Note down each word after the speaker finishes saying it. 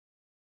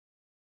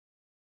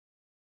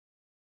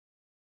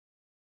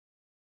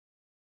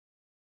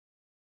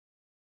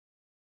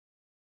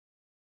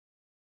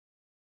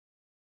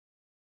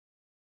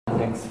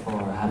thanks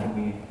for having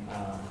me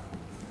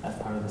as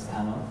part of this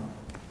panel.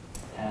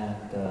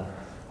 And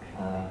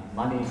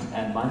money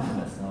and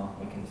mindfulness, no?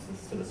 We can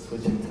just sort of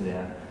switch into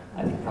there.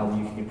 I think probably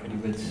you can get pretty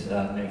rich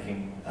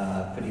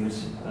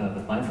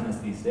with mindfulness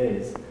these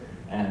days.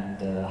 And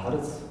how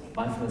does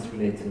mindfulness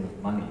relate to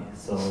money?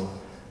 So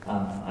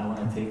I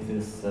want to take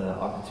this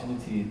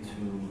opportunity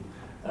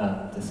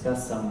to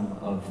discuss some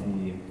of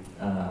the,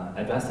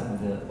 address some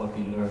of what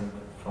we learned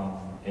from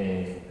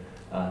a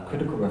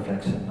critical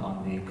reflection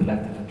on the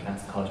collective and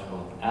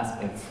transcultural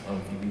aspects of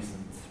the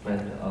recent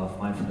spread of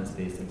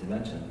mindfulness-based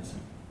interventions.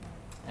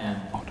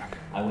 And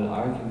I will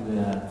argue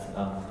that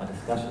a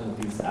discussion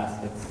of these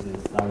aspects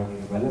is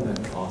directly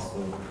relevant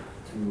also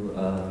to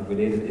the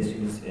related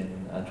issues in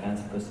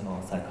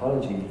transpersonal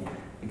psychology,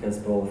 because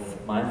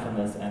both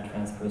mindfulness and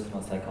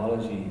transpersonal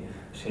psychology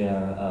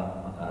share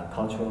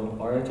cultural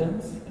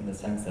origins, in the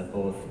sense that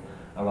both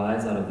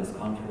arise out of this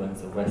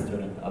confluence of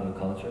Western and other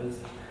cultures,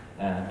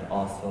 and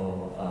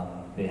also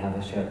they have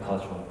a shared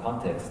cultural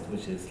context,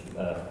 which is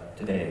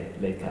today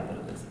late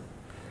capitalism.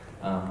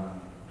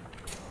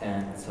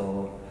 And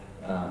so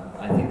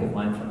I think of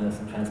mindfulness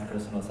and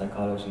transpersonal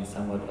psychology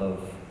somewhat of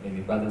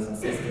maybe brothers and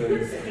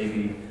sisters,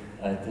 maybe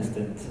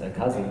distant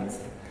cousins.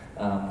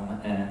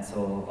 And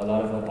so a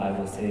lot of what I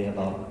will say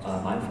about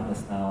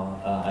mindfulness now,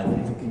 I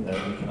think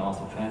we can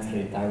also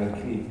translate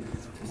directly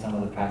to some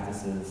of the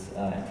practices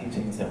and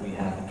teachings that we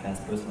have in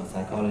transpersonal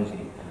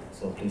psychology.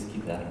 So please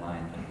keep that in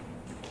mind.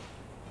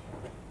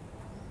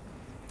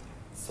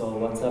 So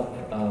what's up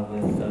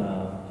with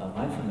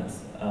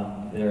mindfulness?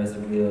 There's a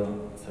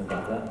real, sorry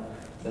about that,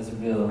 there's a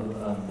real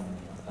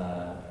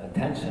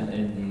tension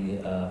in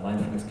the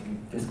mindfulness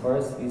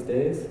discourse these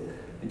days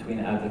between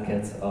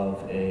advocates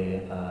of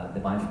the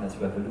mindfulness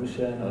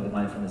revolution or the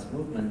mindfulness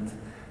movement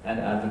and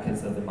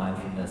advocates of the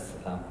mindfulness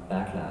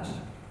backlash.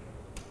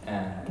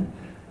 And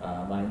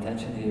my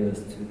intention here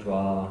is to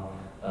draw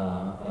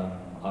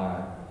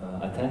our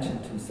attention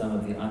to some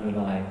of the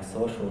underlying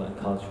social and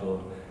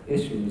cultural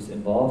issues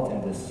involved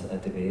in this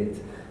debate,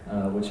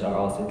 which are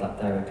also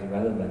directly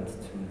relevant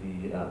to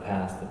the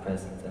past, the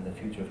present, and the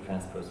future of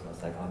transpersonal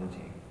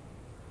psychology.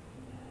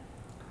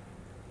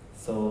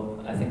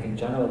 So I think in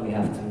general we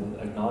have to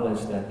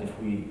acknowledge that if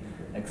we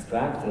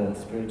extract the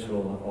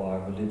spiritual or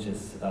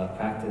religious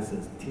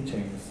practices and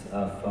teachings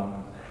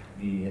from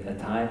the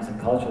times and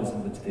cultures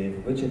in which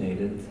they've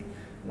originated,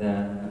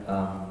 then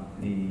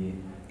the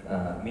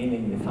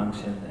meaning, the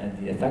function, and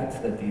the effects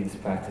that these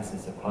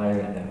practices acquire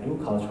in their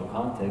new cultural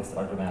context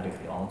are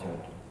dramatically altered.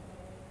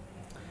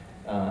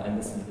 And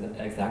this is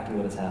exactly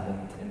what has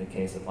happened in the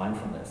case of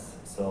mindfulness.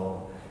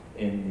 So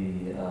in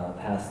the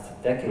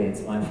past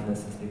decades,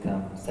 mindfulness has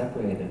become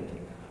separated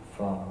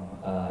from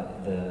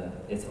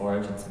its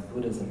origins in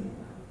Buddhism,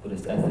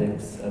 Buddhist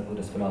ethics,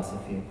 Buddhist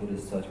philosophy, and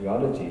Buddhist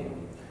soteriology.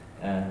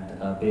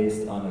 And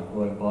based on a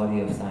growing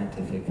body of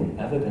scientific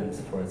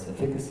evidence for its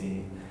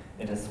efficacy,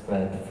 it has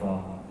spread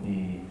from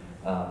the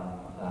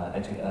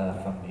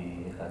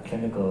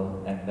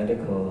clinical and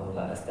medical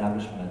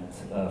establishment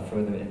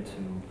further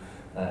into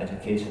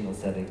educational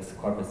settings,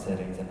 corporate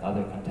settings, and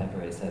other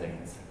contemporary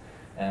settings.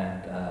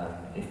 And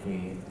if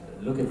we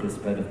look at the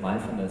spread of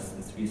mindfulness,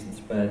 this recent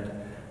spread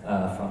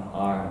from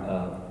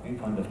our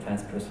viewpoint of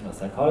transpersonal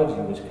psychology,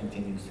 which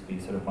continues to be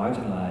sort of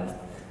marginalized,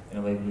 in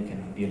a way we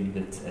can be a little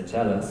bit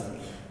jealous.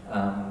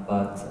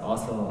 But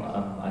also,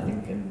 I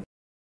think in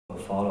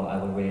follow, I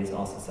will raise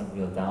also some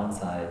real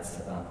downsides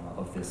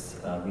of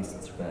this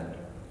recent spread.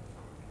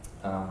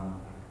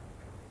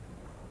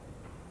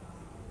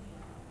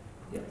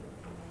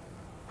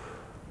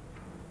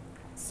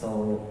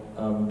 So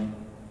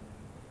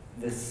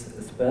this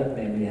spread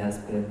mainly has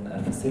been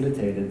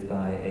facilitated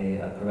by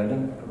a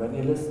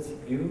perennialist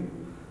view.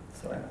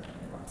 Sorry,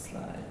 wrong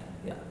slide.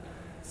 Yeah.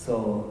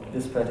 So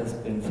this spread has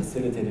been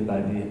facilitated by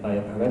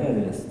a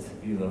perennialist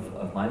view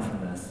of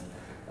mindfulness.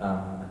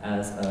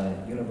 As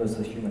a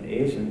universal human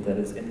agent that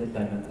is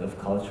independent of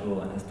cultural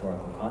and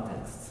historical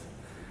contexts.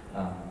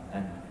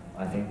 And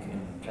I think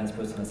in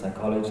transpersonal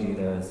psychology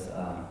there's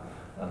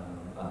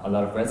a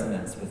lot of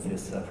resonance with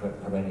this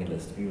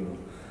perennialist view.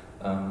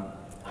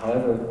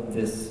 However,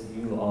 this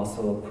view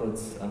also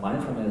puts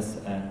mindfulness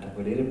and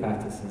related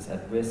practices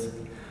at risk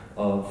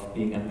of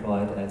being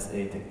employed as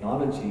a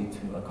technology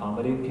to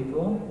accommodate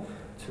people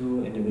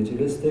to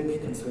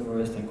individualistic,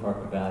 consumerist, and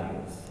corporate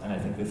values. And I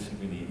think this should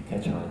really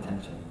catch our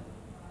attention.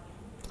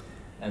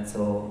 And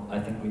so I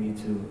think we need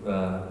to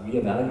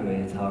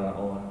reevaluate how our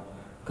own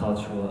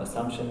cultural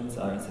assumptions,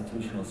 our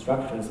institutional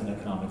structures and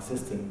economic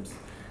systems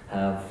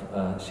have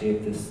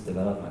shaped this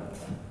development,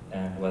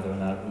 and whether or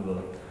not we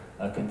will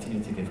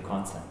continue to give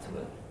consent to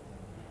it.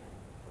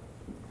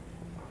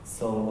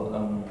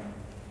 So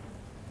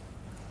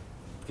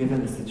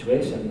given the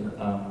situation,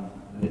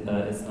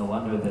 it's no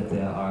wonder that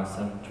there are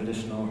some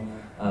traditional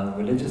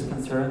religious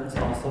concerns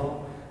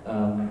also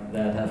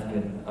that have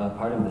been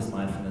part of this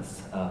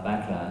mindfulness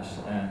backlash.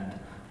 And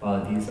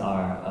while these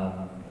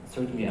are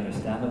certainly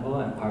understandable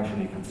and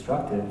partially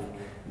constructive,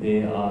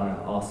 they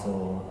are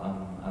also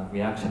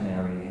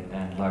reactionary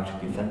and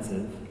largely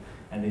defensive,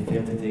 and they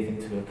fail to take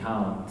into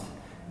account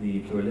the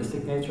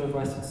pluralistic nature of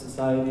Western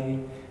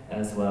society,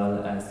 as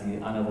well as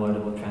the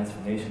unavoidable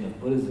transformation of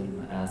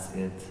Buddhism as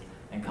it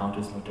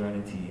encounters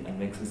modernity and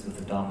mixes with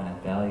the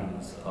dominant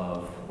values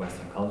of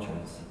Western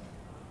cultures.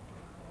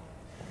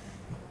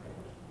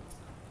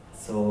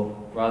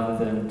 So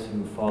rather than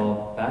to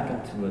fall back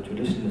into a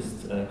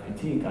traditionalist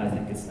critique, I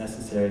think it's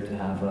necessary to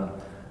have a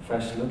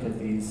fresh look at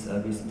these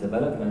recent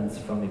developments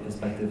from the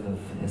perspective of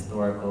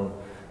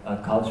historical,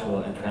 cultural,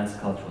 and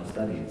transcultural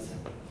studies.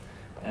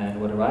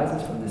 And what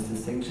arises from this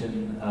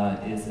distinction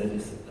is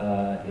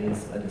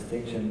a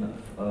distinction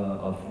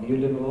of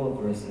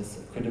neoliberal versus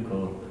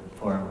critical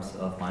forms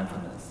of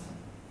mindfulness.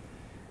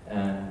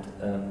 And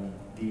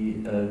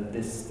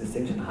this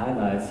distinction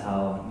highlights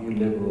how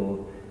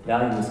neoliberal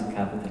values and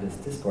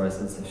capitalist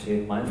discourses have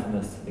shaped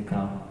mindfulness to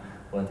become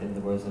what, in the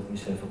words of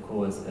Michel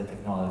Foucault, is a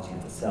technology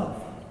of the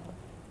self.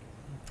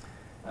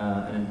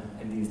 And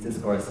in these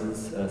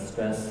discourses,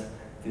 stress,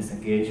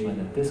 disengagement,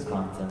 and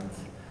discontent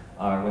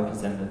are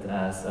represented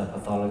as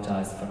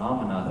pathologized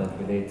phenomena that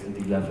relate to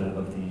the level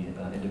of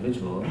the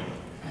individual,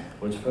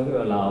 which further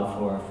allow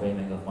for a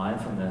framing of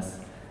mindfulness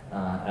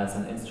as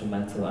an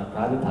instrumental and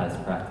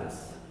privatized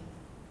practice.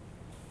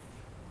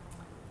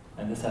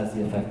 And this has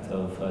the effect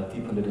of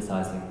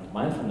depoliticizing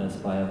mindfulness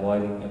by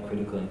avoiding a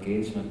critical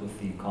engagement with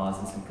the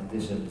causes and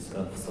conditions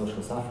of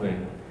social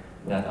suffering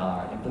that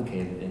are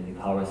implicated in the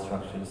power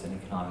structures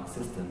and economic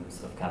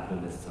systems of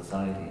capitalist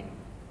society.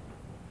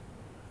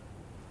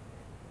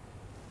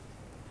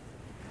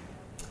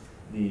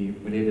 The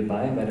related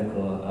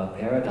biomedical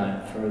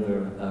paradigm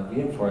further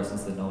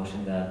reinforces the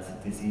notion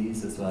that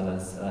disease as well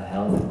as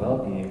health and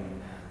well-being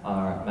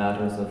are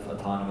matters of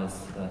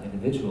autonomous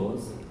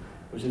individuals,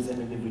 which is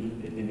an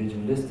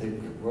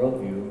individualistic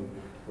worldview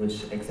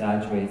which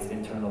exaggerates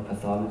internal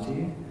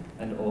pathology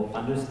and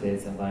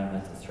understates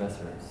environmental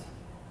stressors.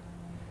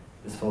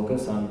 This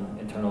focus on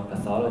internal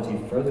pathology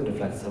further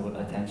deflects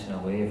attention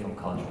away from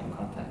culture and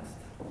context.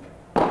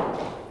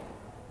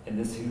 In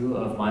this view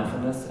of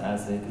mindfulness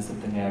as a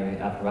disciplinary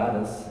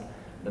apparatus,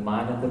 the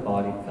mind and the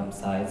body become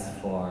sites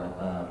for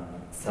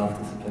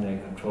self-disciplinary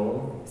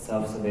control,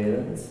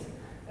 self-surveillance,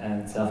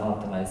 and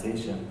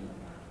self-optimization,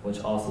 which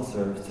also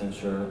serves to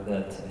ensure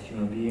that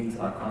human beings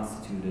are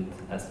constituted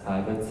as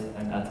private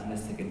and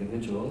atomistic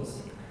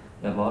individuals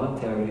that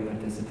voluntarily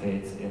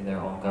participate in their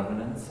own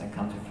governance and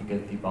come to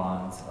forget the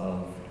bonds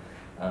of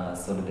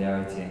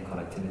solidarity and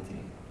collectivity.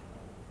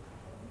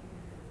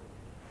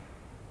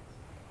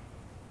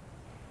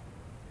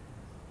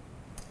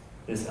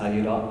 This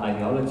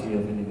ideology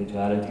of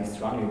individuality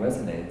strongly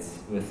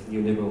resonates with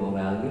neoliberal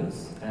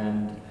values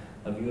and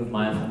a view of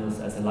mindfulness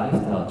as a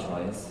lifestyle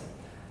choice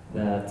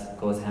that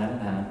goes hand in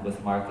hand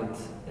with market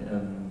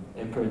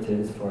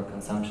imperatives for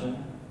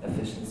consumption,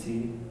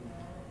 efficiency,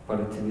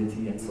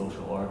 productivity, and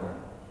social order.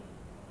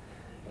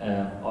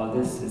 All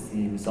this is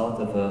the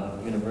result of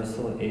a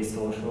universal,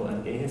 asocial,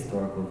 and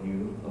ahistorical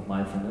view of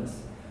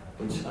mindfulness,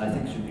 which I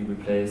think should be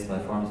replaced by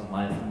forms of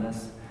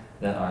mindfulness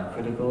that are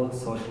critical,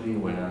 socially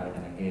aware,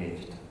 and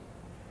engaged.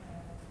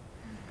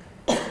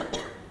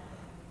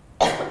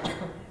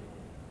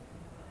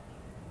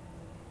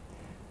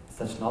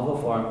 Such novel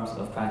forms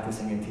of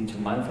practicing and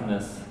teaching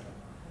mindfulness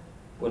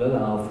will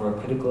allow for a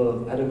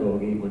critical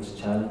pedagogy which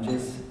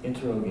challenges,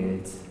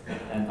 interrogates,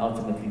 and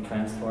ultimately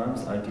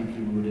transforms our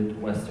deeply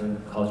rooted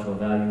Western cultural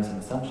values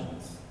and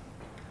assumptions.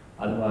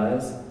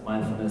 Otherwise,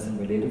 mindfulness and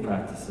related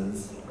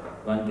practices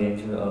run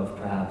danger of,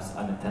 perhaps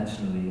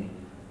unintentionally,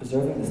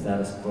 preserving the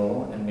status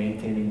quo and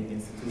maintaining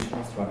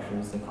institutional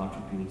structures that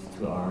contribute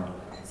to our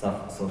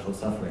social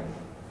suffering.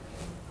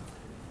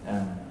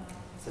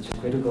 Such a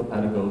critical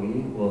pedagogy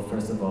will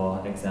first of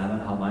all examine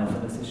how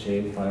mindfulness is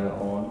shaped by our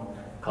own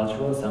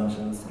cultural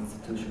assumptions,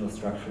 institutional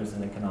structures,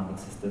 and economic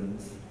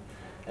systems.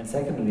 And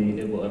secondly,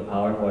 it will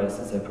empower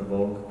voices that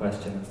provoke,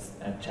 question,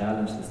 and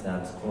challenge the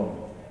status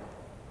quo.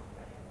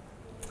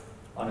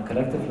 On a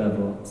collective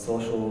level,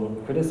 social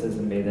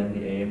criticism may then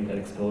be aimed at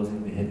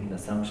exposing the hidden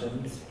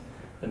assumptions,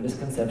 the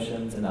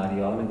misconceptions and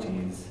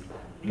ideologies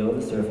below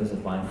the surface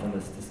of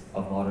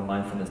modern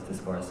mindfulness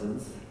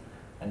discourses,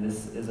 and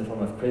this is a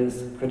form of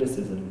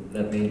criticism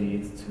that may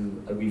lead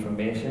to a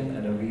reformation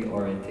and a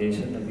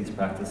reorientation of these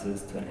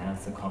practices to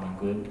enhance the common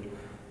good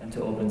and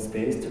to open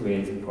space to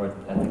raise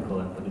important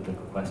ethical and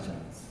political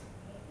questions.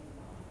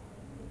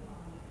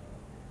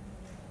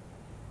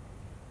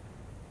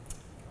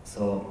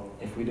 So,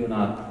 if we do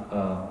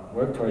not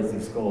work towards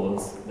these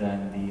goals,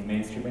 then the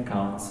mainstream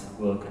accounts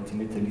will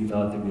continue to leave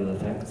out the real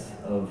effects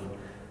of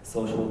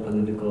social,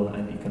 political,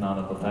 and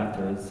economical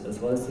factors, as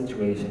well as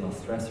situational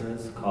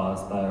stressors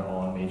caused by our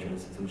own major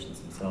institutions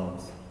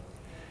themselves.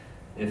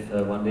 If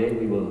one day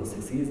we will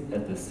succeed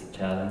at this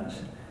challenge,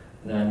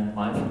 then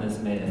mindfulness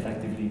may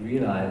effectively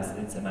realize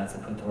its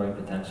emancipatory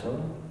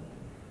potential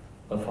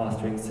of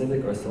fostering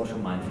civic or social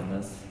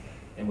mindfulness,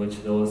 in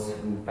which those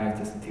who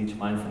practice and teach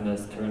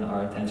mindfulness turn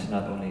our attention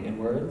not only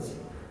inwards,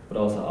 but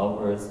also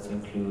outwards to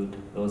include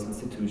those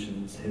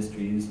institutions,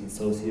 histories, and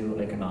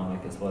socio-economic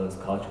as well as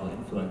cultural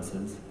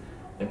influences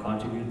that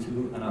contribute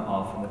to and are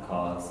often the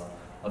cause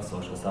of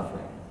social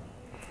suffering.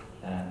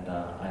 And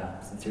I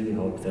sincerely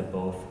hope that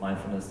both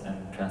mindfulness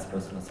and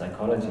transpersonal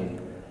psychology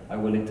are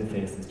willing to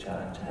face this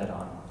challenge head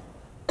on.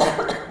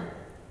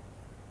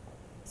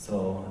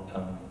 So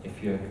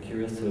if you're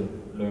curious to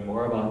learn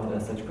more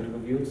about such critical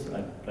views,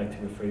 I'd like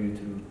to refer you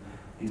to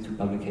these two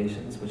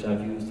publications, which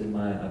I've used in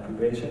my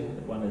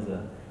preparation. One is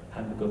a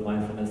Handbook of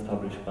Mindfulness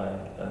published by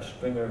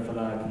Springer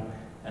Verlag,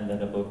 and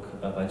then a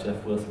book by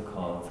Jeff Wilson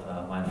called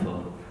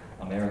Mindful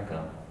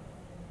America.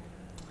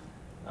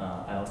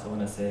 I also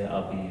want to say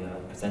I'll be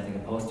presenting a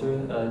poster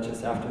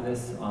just after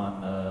this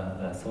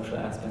on social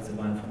aspects of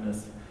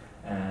mindfulness,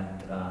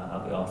 and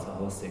I'll be also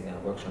hosting a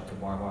workshop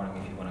tomorrow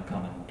morning if you want to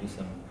come and do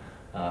some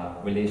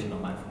relational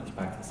mindfulness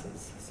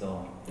practices.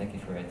 So thank you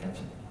for your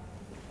attention.